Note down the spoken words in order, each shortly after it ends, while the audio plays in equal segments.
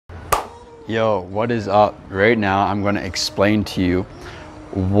Yo, what is up? Right now, I'm going to explain to you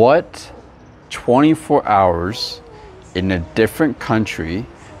what 24 hours in a different country,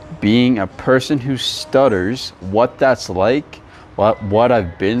 being a person who stutters, what that's like, what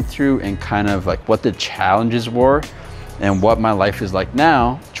I've been through, and kind of like what the challenges were, and what my life is like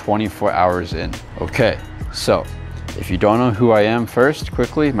now, 24 hours in. Okay, so if you don't know who I am, first,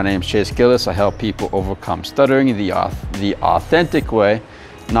 quickly, my name is Gillis. I help people overcome stuttering the authentic way,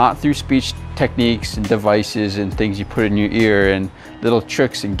 not through speech techniques and devices and things you put in your ear and little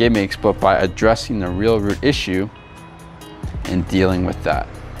tricks and gimmicks, but by addressing the real root issue and dealing with that.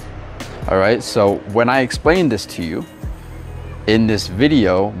 All right, so when I explain this to you in this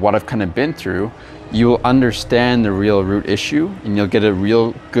video, what I've kind of been through, you will understand the real root issue and you'll get a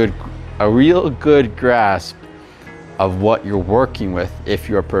real good grasp of what you're working with if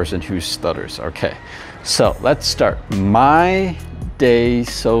you're a person who stutters. Okay, so let's start. My day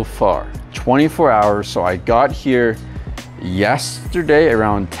so far, 24 hours. So I got here yesterday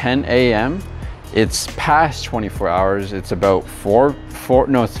around 10 a.m. It's past 24 hours. It's about 5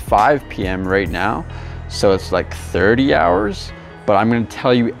 p.m. right now. So it's like 30 hours, but I'm gonna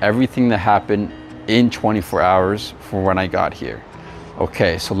tell you everything that happened in 24 hours from when I got here.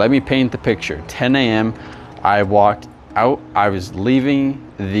 Okay, so let me paint the picture. 10 a.m. I walked out. I was leaving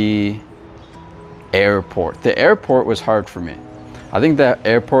the airport. The airport was hard for me. I think that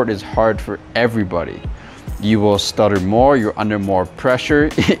airport is hard for everybody. You will stutter more, you're under more pressure.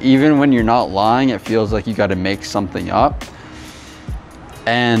 Even when you're not lying, it feels like you got to make something up.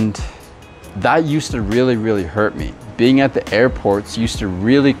 And that used to really hurt me. Being at the airports used to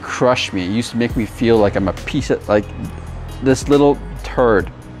really crush me. It used to make me feel like I'm a piece of, like this little turd.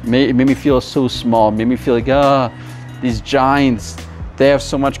 It made me feel so small. It made me feel like, these giants, they have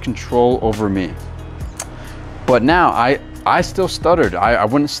so much control over me. But now I still stuttered. I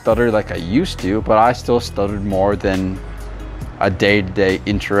wouldn't stutter like I used to, but I still stuttered more than a day-to-day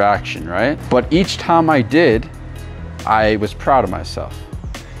interaction, right? But each time I did, I was proud of myself.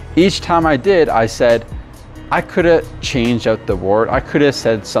 Each time I did, I said, I could have changed out the word. I could have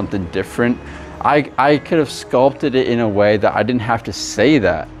said something different. I could have sculpted it in a way that I didn't have to say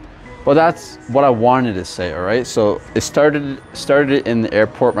that. Well, that's what I wanted to say, all right? So it started in the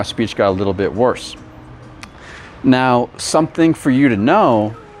airport. My speech got a little bit worse. Now, something for you to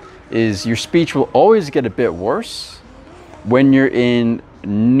know is your speech will always get a bit worse when you're in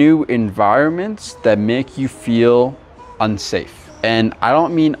new environments that make you feel unsafe. And I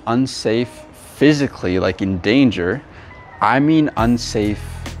don't mean unsafe physically, like in danger. I mean unsafe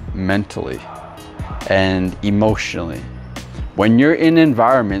mentally and emotionally. When you're in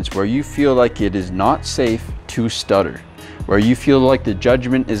environments where you feel like it is not safe to stutter, where you feel like the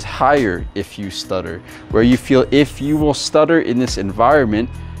judgment is higher if you stutter, where you feel if you will stutter in this environment,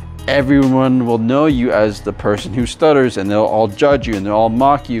 everyone will know you as the person who stutters and they'll all judge you and they'll all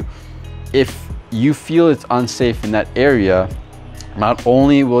mock you. If you feel it's unsafe in that area, not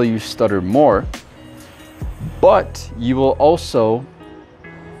only will you stutter more, but you will also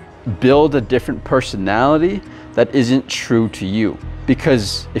build a different personality that isn't true to you.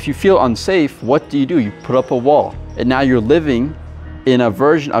 Because if you feel unsafe, what do? You put up a wall. And now you're living in a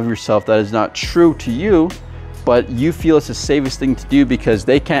version of yourself that is not true to you, but you feel it's the safest thing to do because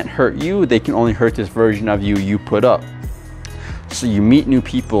they can't hurt you. They can only hurt this version of you you put up. So you meet new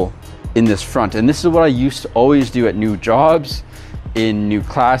people in this front. And this is what I used to always do at new jobs, in new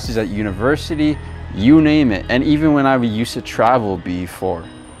classes at university, you name it. And even when I used to travel before,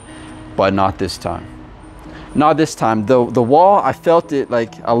 but not this time. Not this time. The wall, I felt it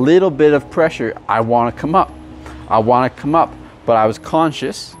like a little bit of pressure. I want to come up. I want to come up. But I was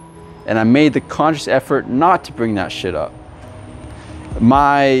conscious and I made the conscious effort not to bring that shit up.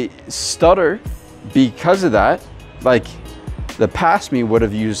 My stutter, because of that, like the past me would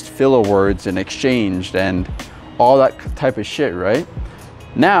have used filler words and exchanged and all that type of shit, right?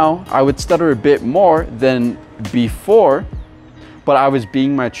 Now I would stutter a bit more than before, but I was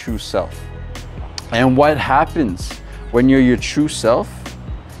being my true self. And what happens when you're your true self,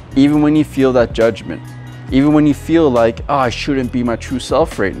 even when you feel that judgment, even when you feel like, oh, I shouldn't be my true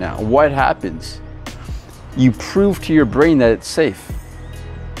self right now, what happens? You prove to your brain that it's safe.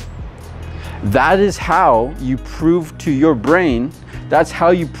 That is how you prove to your brain, that's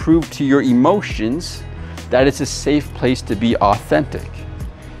how you prove to your emotions that it's a safe place to be authentic.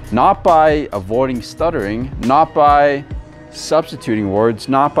 Not by avoiding stuttering, not by substituting words,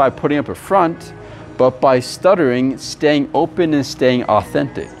 not by putting up a front, but by stuttering, staying open and staying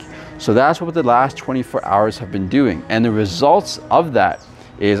authentic. So that's what the last 24 hours have been doing. And the results of that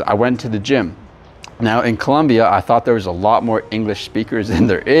is I went to the gym. Now in Colombia, I thought there was a lot more English speakers than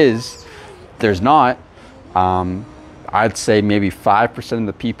there is. there's not. I'd say maybe 5% of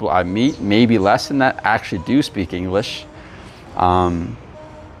the people I meet, maybe less than that, actually do speak English.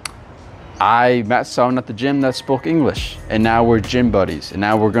 I met someone at the gym that spoke English, and now we're gym buddies, and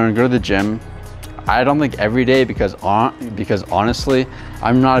now we're gonna go to the gym. I don't think every day, because honestly,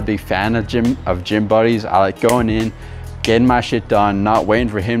 I'm not a big fan of gym buddies. I like going in, getting my shit done, not waiting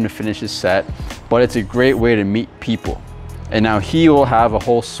for him to finish his set, but it's a great way to meet people. And now he will have a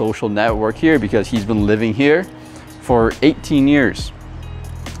whole social network here because he's been living here for 18 years.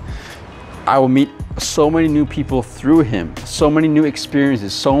 I will meet so many new people through him, so many new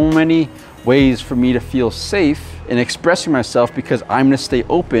experiences, so many ways for me to feel safe in expressing myself, because I'm gonna stay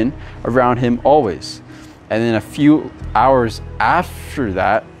open around him always. And then a few hours after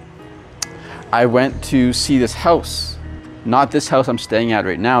that, I went to see this house. Not this house I'm staying at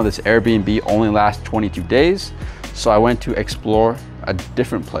right now. This Airbnb only lasts 22 days. So I went to explore a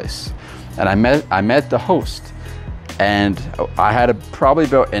different place. And I met the host. And I had probably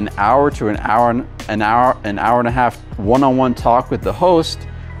about an hour to an hour and a half one-on-one talk with the host.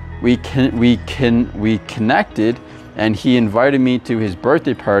 We connected, and he invited me to his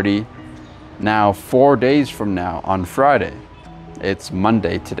birthday party now 4 days from now on Friday. It's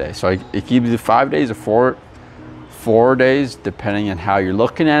Monday today. So it could either 5 days or four days, depending on how you're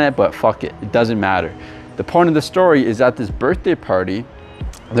looking at it, but fuck it, it doesn't matter. The point of the story is at this birthday party,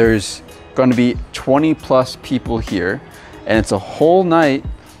 there's going to be 20 plus people here, and it's a whole night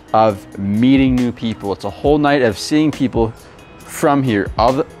of meeting new people. It's a whole night of seeing people from here,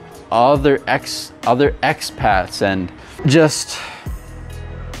 other expats, and just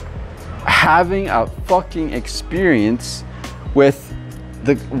having a fucking experience with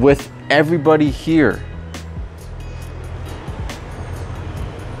everybody here,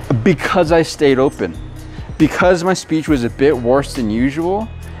 because I stayed open, because my speech was a bit worse than usual,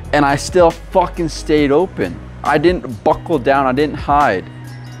 and I still fucking stayed open. I didn't buckle down, I didn't hide.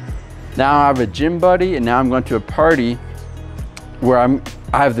 Now I have a gym buddy, and now I'm going to a party where I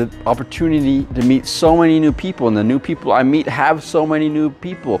have the opportunity to meet so many new people, and the new people I meet have so many new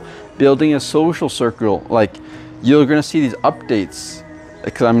people, building a social circle. Like, you're gonna see these updates,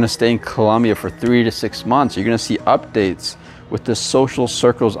 because I'm gonna stay in Colombia for 3 to 6 months. You're gonna see updates with the social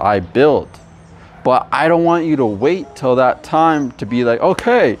circles I build. But I don't want you to wait till that time to be like,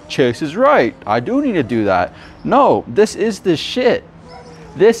 okay, Chase is right, I do need to do that. No, this is the shit.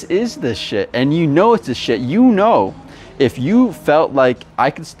 This is the shit, and you know it's the shit. You know, if you felt like I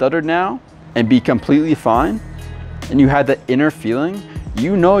could stutter now and be completely fine, and you had that inner feeling,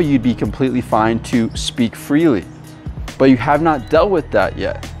 you know you'd be completely fine to speak freely. But you have not dealt with that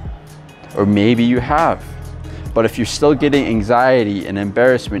yet. Or maybe you have. But if you're still getting anxiety and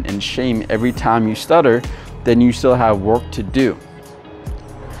embarrassment and shame every time you stutter, then you still have work to do.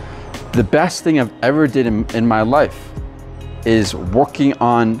 The best thing I've ever did in my life is working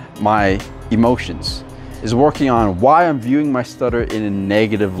on my emotions, is working on why I'm viewing my stutter in a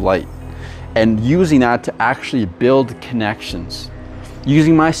negative light, and using that to actually build connections.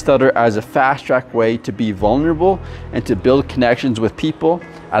 Using my stutter as a fast track way to be vulnerable and to build connections with people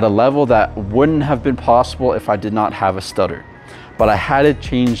at a level that wouldn't have been possible if I did not have a stutter. But I had to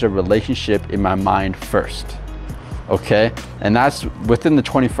change the relationship in my mind first, okay? And that's within the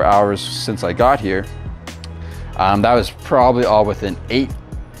 24 hours since I got here. That was probably all within eight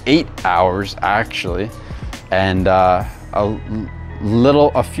hours actually. And a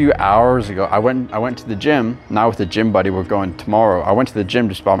few hours ago, I went to the gym, not with a gym buddy, we're going tomorrow. I went to the gym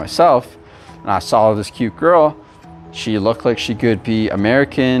just by myself, and I saw this cute girl. She looked like she could be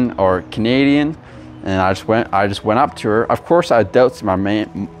American or Canadian, and I just went up to her. Of course, I had doubts in my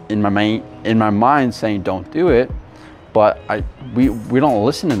mind saying don't do it, but we don't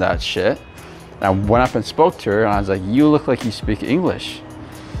listen to that shit. And I went up and spoke to her, and I was like, you look like you speak English.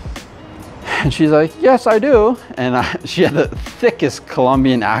 And she's like, yes, I do. And she had the thickest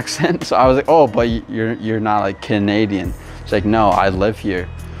Colombian accent. So I was like, oh, but you're not like Canadian. She's like, no, I live here.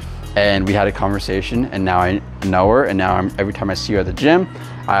 And we had a conversation, and now I know her. And now every time I see her at the gym,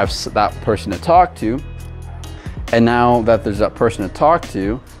 I have that person to talk to. And now that there's that person to talk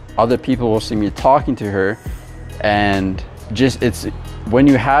to, other people will see me talking to her. And it's when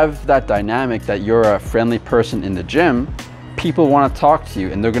you have that dynamic that you're a friendly person in the gym, people want to talk to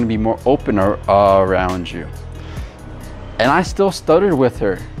you, and they're going to be more open around you. And I still stuttered with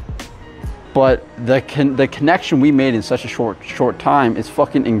her, but the connection we made in such a short time is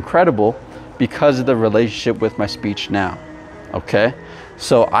fucking incredible because of the relationship with my speech now. Okay,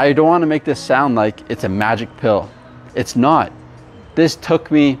 so I don't want to make this sound like it's a magic pill. It's not. This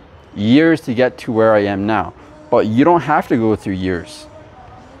took me years to get to where I am now, but you don't have to go through years.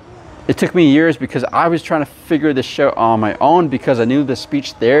 It took me years because I was trying to figure this shit on my own because I knew the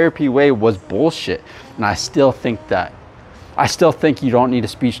speech therapy way was bullshit. And I still think that. I still think you don't need a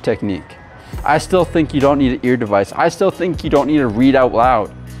speech technique. I still think you don't need an ear device. I still think you don't need to read out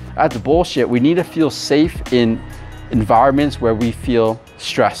loud. That's bullshit. We need to feel safe in environments where we feel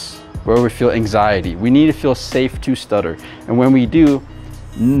stress, where we feel anxiety. We need to feel safe to stutter. And when we do,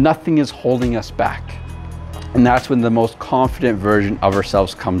 nothing is holding us back. And that's when the most confident version of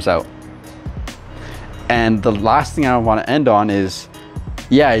ourselves comes out. And the last thing I want to end on is,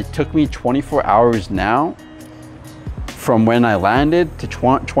 yeah, it took me 24 hours now from when I landed to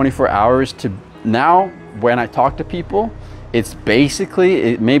 24 hours to now when I talk to people. It's basically,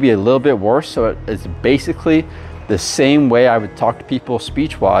 it may be a little bit worse. So it's basically the same way I would talk to people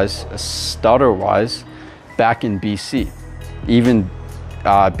speech-wise, stutter-wise, back in BC. Even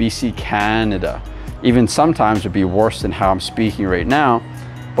BC, Canada. Even sometimes would be worse than how I'm speaking right now.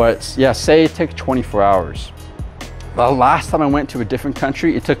 But yeah, say it took 24 hours. The last time I went to a different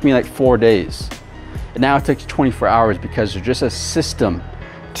country, it took me like 4 days. And now it takes 24 hours because there's just a system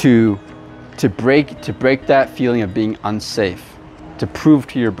to break that feeling of being unsafe, to prove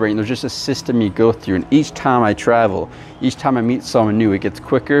to your brain. There's just a system you go through, and each time I travel, each time I meet someone new, it gets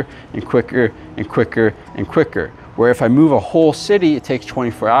quicker and quicker and quicker and quicker. Where if I move a whole city, it takes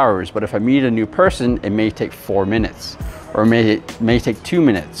 24 hours, but if I meet a new person, it may take 4 minutes, or it may take 2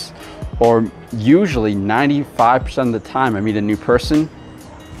 minutes, or usually 95% of the time I meet a new person,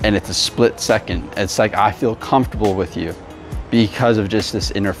 and it's a split second. It's like I feel comfortable with you because of just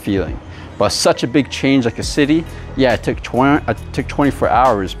this inner feeling. But such a big change like a city, yeah, it took 24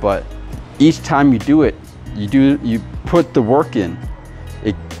 hours, but each time you do it, you put the work in,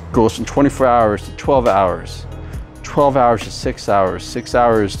 it goes from 24 hours to 12 hours, 12 hours to 6 hours, 6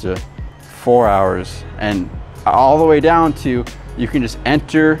 hours to 4 hours, and all the way down to you can just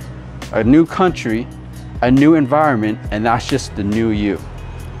enter a new country, a new environment, and that's just the new you.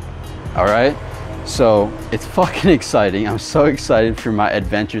 All right, so it's fucking exciting. I'm so excited for my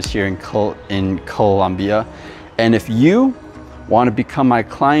adventures here in Colombia. And if you want to become my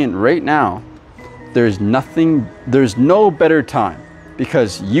client right now, there's no better time,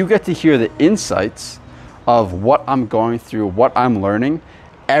 because you get to hear the insights of what I'm going through, what I'm learning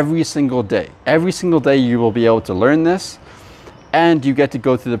every single day. Every single day you will be able to learn this, and you get to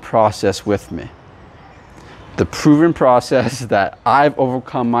go through the process with me. The proven process that I've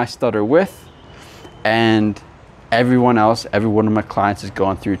overcome my stutter with, and everyone else, every one of my clients is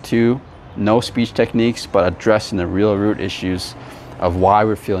going through too. No speech techniques, but addressing the real root issues of why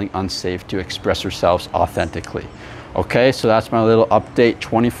we're feeling unsafe to express ourselves authentically. Okay, so that's my little update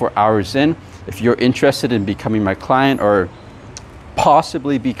 24 hours in. If you're interested in becoming my client, or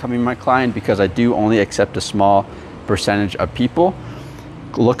possibly becoming my client, because I do only accept a small percentage of people,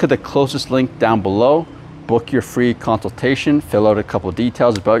 look at the closest link down below. Book your free consultation, fill out a couple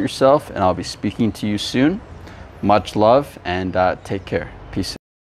details about yourself, and I'll be speaking to you soon. Much love, and take care.